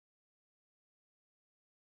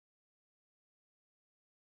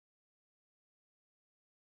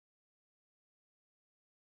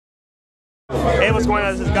Hey, what's going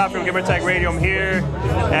on? This is Scott from Vib3s Radio. I'm here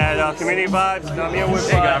at Community Vibes. And I'm here with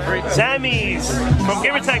Sammy's from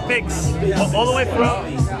Vib3s, all the way from...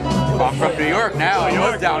 I'm from New York now. I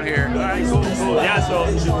live down here. Alright, cool. Yeah, so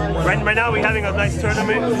right now we're having a nice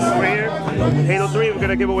tournament over here. Halo 3, we're going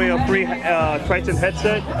to give away a free Triton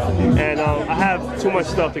headset. And I have too much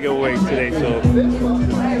stuff to give away today, so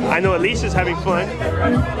I know Alicia's having fun.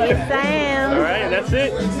 Yes, I am. Alright, and that's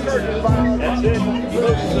it. That's it.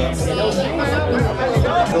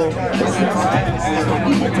 So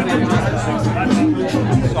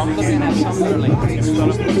I'm looking at some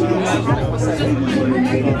of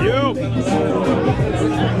You!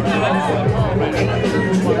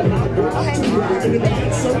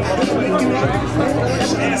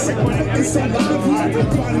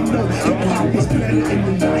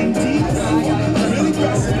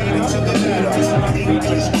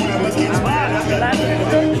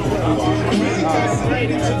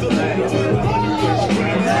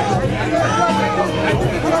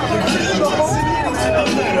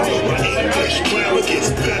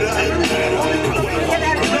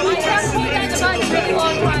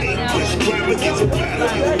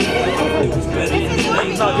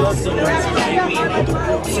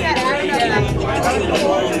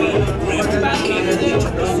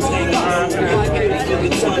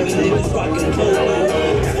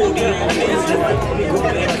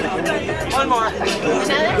 one more.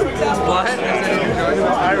 What?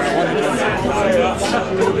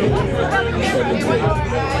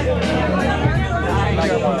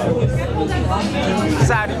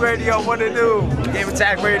 Saudi Radio, what to do?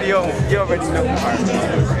 Vib3s Radio, you already know.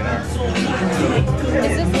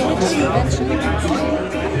 Is this the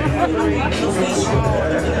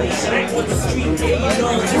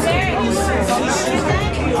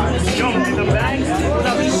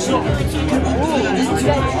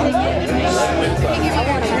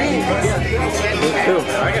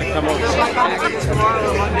I gotta come over.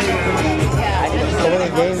 How many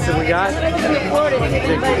games have we got? I've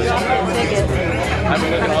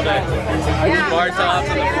been looking all day. Bar tops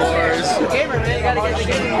and the floors. Gamer, man, you gotta get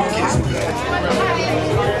the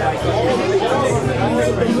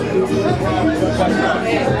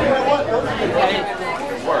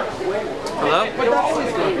Hello?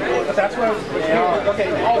 That's what I was okay,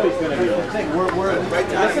 always gonna be the thing. We're right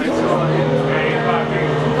there.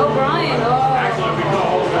 Oh, Brian.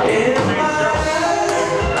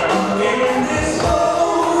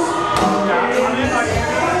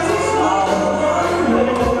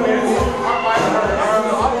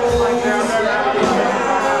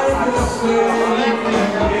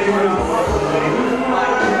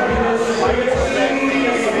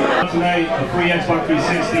 Tonight, a free Xbox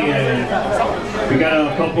 360, and we got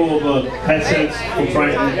a couple of headsets from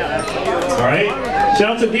Triton. Alright?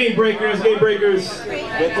 Shout out to Game Breakers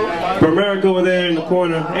from America over there in the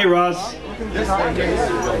corner. Hey Ross.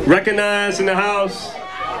 Recognize in the house.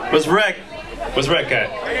 What's Rec? What's Rec at?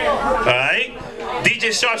 Alright?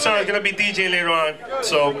 DJ Sharp Sound is going to be DJing later on.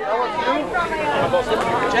 So,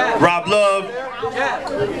 Rob Love.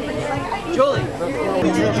 Julie.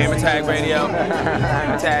 Vib3s Radio.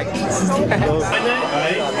 Tag.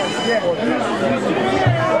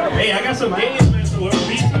 Hey, I got some games, man, so whoever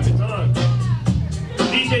beats me, it's on.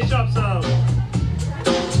 DJ Sharp Sound.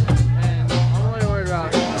 I'm really worried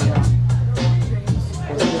about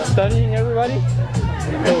studying everybody.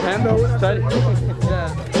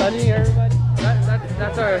 Yeah, studying everybody.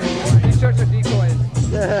 That's our. These shirts are decoys.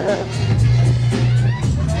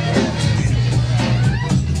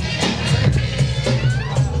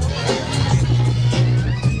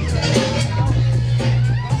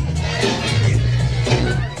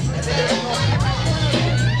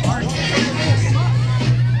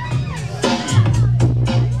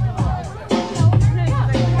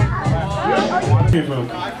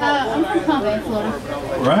 I'm from Conway, Florida.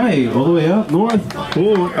 Right, all the way up north.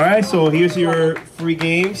 Cool. All right, so here's your free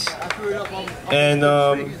games, and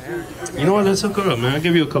you know what? Let's hook her up, man. I'll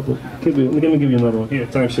give you a couple. Let me give you another one. Here,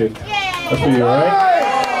 timeshare. That's for you, all right?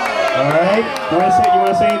 All right. You want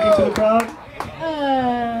to say anything to the crowd?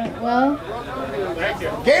 Well.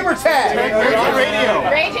 Gamer tag! Radio!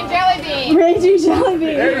 Raging Jelly Bean! Raging Jelly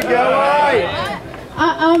Bean! There you go, alright!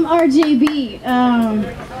 I'm RJB.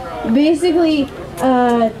 Basically,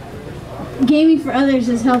 Gaming for Others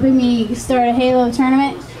is helping me start a Halo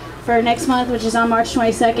tournament for next month, which is on March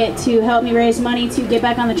 22nd, to help me raise money to get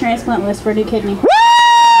back on the transplant list for a new kidney. Woo!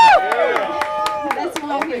 That's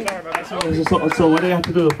why I'm here. So what do they have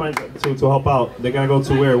to do to find to help out? They gotta go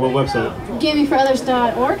to where? What website?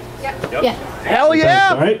 GamingForOthers.org. Yep. Yeah. Hell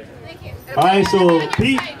yeah! All right. Thank you. All right. So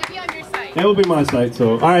Pete, that will be my site.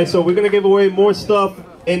 So all right. So we're gonna give away more stuff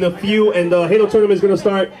in a few, and the Halo tournament is gonna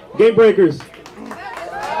start. Game breakers.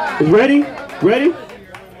 Is ready? Ready?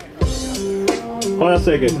 Hold on a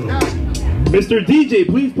second. Mr. DJ,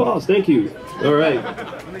 please pause. Thank you. All right.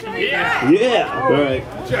 Yeah. All right.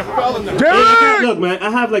 Hey, look, man,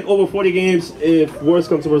 I have like over 40 games. If worst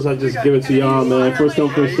comes to worst, I just give it to y'all, man. First come,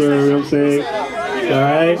 first serve. You know what I'm saying? All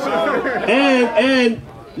right. And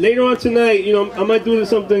later on tonight, you know, I might do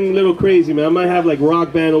something a little crazy, man. I might have like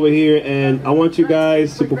rock band over here, and I want you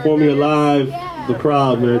guys to perform here live, the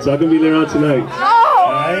crowd, man. So I can be later on tonight.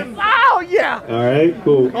 All right. Oh yeah. All right.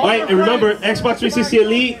 Cool. All right. And remember, Xbox 360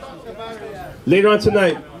 Elite later on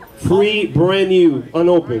tonight. Free, brand new,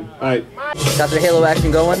 unopened. All right. Got the Halo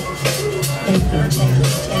action going.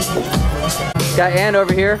 Got Ant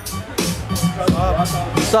over here.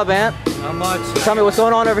 What's up, Ant? Not much. Tell me what's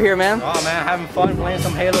going on over here, man. Oh man, having fun playing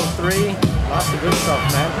some Halo 3. Lots of good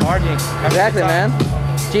stuff, man. Partying. Exactly, man.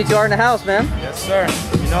 GTR in the house, man. Yes, sir.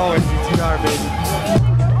 You know it. GTR, baby.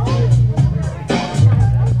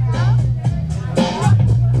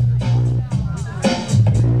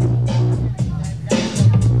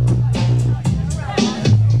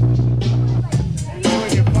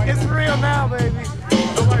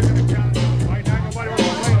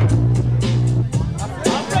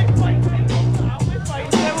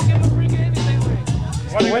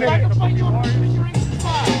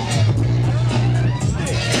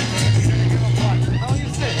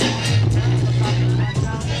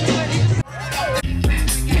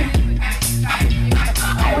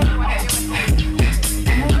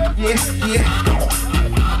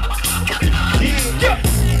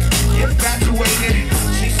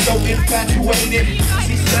 Infatuated,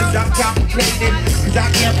 she says I'm complicated, cause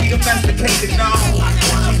I can't be domesticated, no.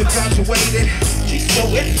 She's infatuated, she's so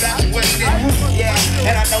infatuated, yeah,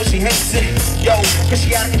 and I know she hates it, yo, cause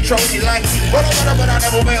she out of control, she like, but I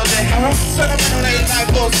never mailed it, sentimental ain't like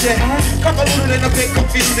bullshit, convoluted and a bit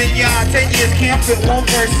confusing, yeah, 10 years can't fit one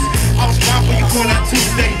verse, I was fine when you call that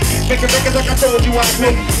Tuesday, making records like I told you I'd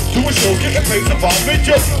make, doing shows, getting paid, involvement,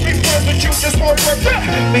 just make plans with you, just won't work,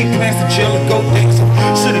 make plans to chill and go things,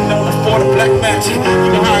 should've known it for the black magic, you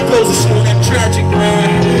know how it goes, it's slow and tragic,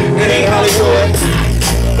 man, it ain't Hollywood.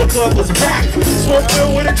 The club was packed, smoke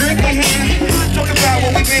filled with a drink in hand. Talk about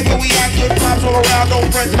what we made, but we had good vibes all around, no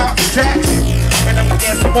friends, not attacks. And then we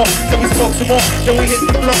danced some more, then we spoke some more, then we hit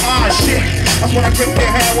the floor, shit. That's when I gripped their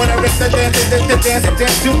hand, when I ripped the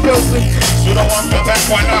dance too closely. So don't want my back,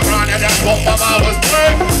 why not run, and that's what my mom was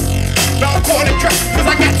doing. Now I'm caught in trap, cause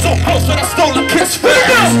I got so close that I stole a kiss first.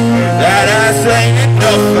 That ass ain't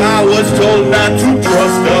enough, I was told not to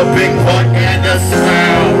trust the big butt and the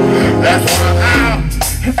smile. That's why I'm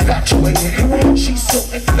infatuated, she's so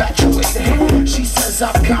infatuated. She says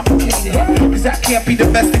I'm complicated, cause I can't be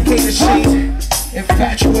domesticated. She's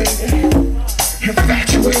infatuated,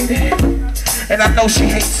 infatuated. And I know she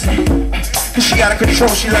hates me, cause she out of control,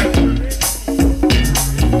 she like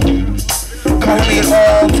calling me at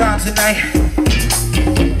all times of night.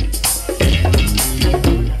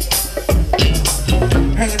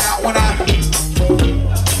 Hanging out with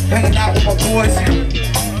my boys.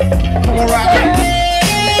 Come on, rock.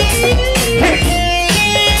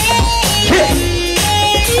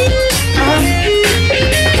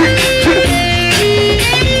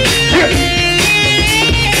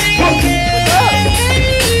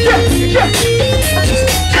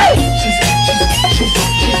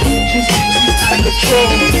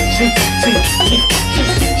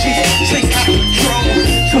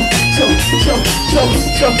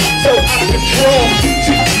 So out of control.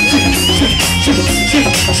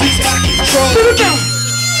 She's out of control.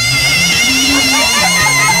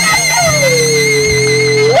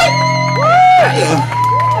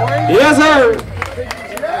 Yes, sir.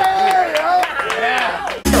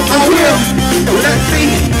 I will. Let's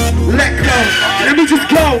see. Let go. Let me just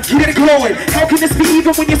go. Get it going. How can this be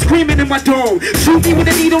even when you're screaming in my dome? Shoot me with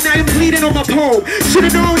a needle, now you're bleeding on my palm.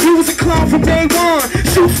 Should've known you was a clown from day one.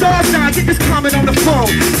 Shoot stars now, get this comment on the phone.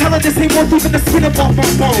 Tell her this ain't worth even the skin up off my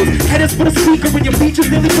bones. Headers for the speaker when your features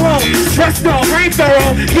nearly blown. Stressed off, I ain't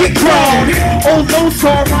thorough, get grown. Old low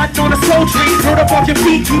saw riding on a soul train. Turn up off your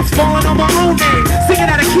feet, keeps falling on my own name. Singing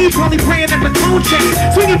out of key, probably praying at the tone change.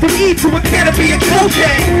 Swinging from E to a canopy and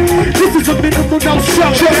cocaine. This is a minimal no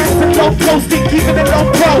show. The low posting, keeping it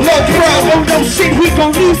low pro. Low pro, oh no shit, he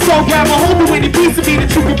gon' need so grab a hold of any piece of me that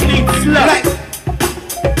you can bleed slow. Like,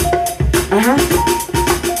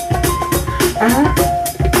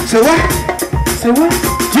 say what? Say what?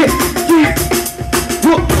 Yeah, yeah.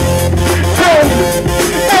 Whoa. Oh,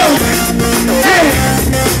 oh, yeah,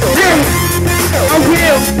 yeah. I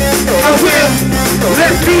will.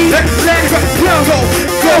 Let's be, let it go, go,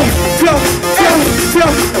 go, go,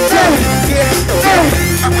 go.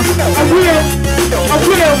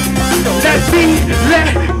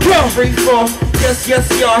 Free fall, yes, yes,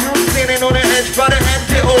 y'all. I'm standing on the edge by the end,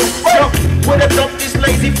 they all jump. With a dump, this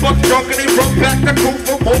lazy fuck drunk and he run back the cool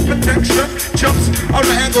for more protection. Jumps on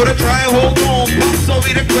the angle to try and hold on. Pops over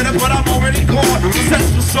the quitter, but I'm already gone.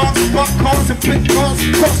 Successful songs, fuck calls and pick calls.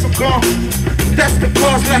 Cross I'm gone. That's the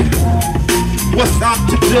cause, like, what's up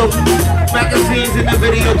to do? Magazines in the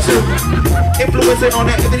video too. Influencing on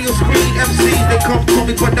the video screen. MCs, they come to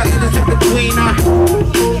me, but nothing is in between.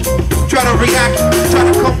 Try to react, try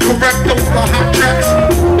to come correct over hot tracks.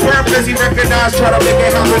 We're busy recognize, try to make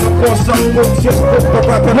it happen. Of course, some folks just put the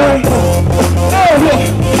weapon on. I will,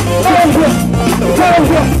 let me let it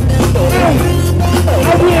go.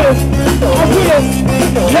 Yeah, I will,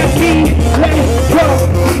 let me let it go.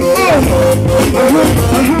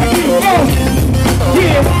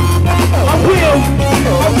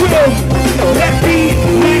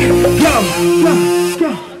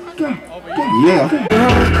 Yeah.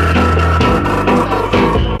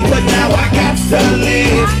 But now I got to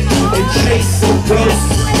live and chase some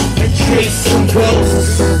ghosts, and chase some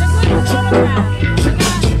ghosts.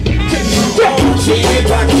 She ain't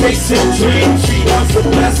like chasing dreams, she wants the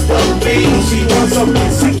best of me, she wants some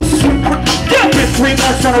music. Been 3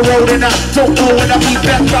 months on the road and I don't know when I'll be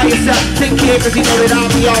back by your side. Take care cause you know that I'll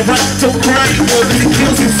be alright. Don't cry anymore cause it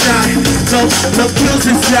kills inside. No kills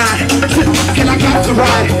inside. And I got to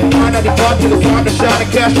ride. Find out the bar till it's time to shine.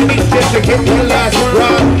 And cash you need just to get your last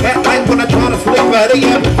ride. At night when I try to sleep by the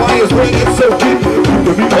amplifiers ringing so deep.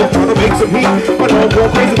 The beat I'm trying to make some heat. But I'm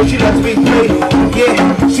going crazy but she lets me play. Yeah,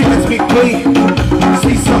 she lets me play.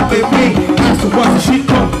 See something in me. Ask her once and she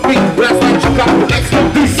come me. Last night you got the next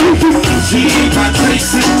one. She ain't got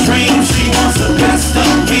chasing dreams, she wants the best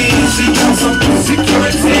of me. She wants some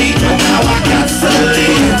security, but now I got to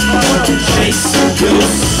live. Chase some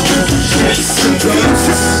ghosts, chase some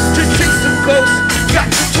ghosts. Chase some ghosts, got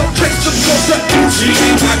to chase some ghosts. She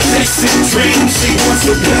ain't got chasing dreams, she wants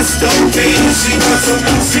the best of me. She wants some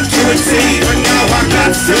security, but now I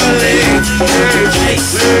got to live.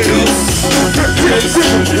 Chase some ghosts, chase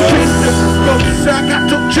some ghosts. I got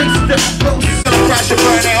to chase the ghosts. Crash and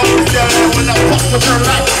burn, they always tell her when I fuck with her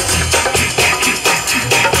life.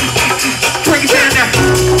 Bring it down now.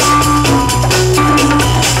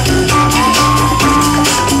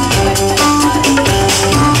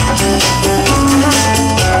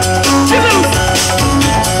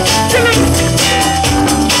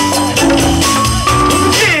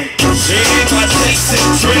 She ain't got chasing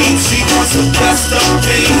dreams, she wants the best of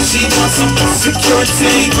me. She wants some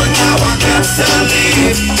security, but now I got to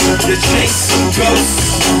leave. To chase some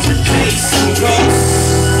ghosts, to chase some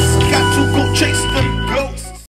ghosts.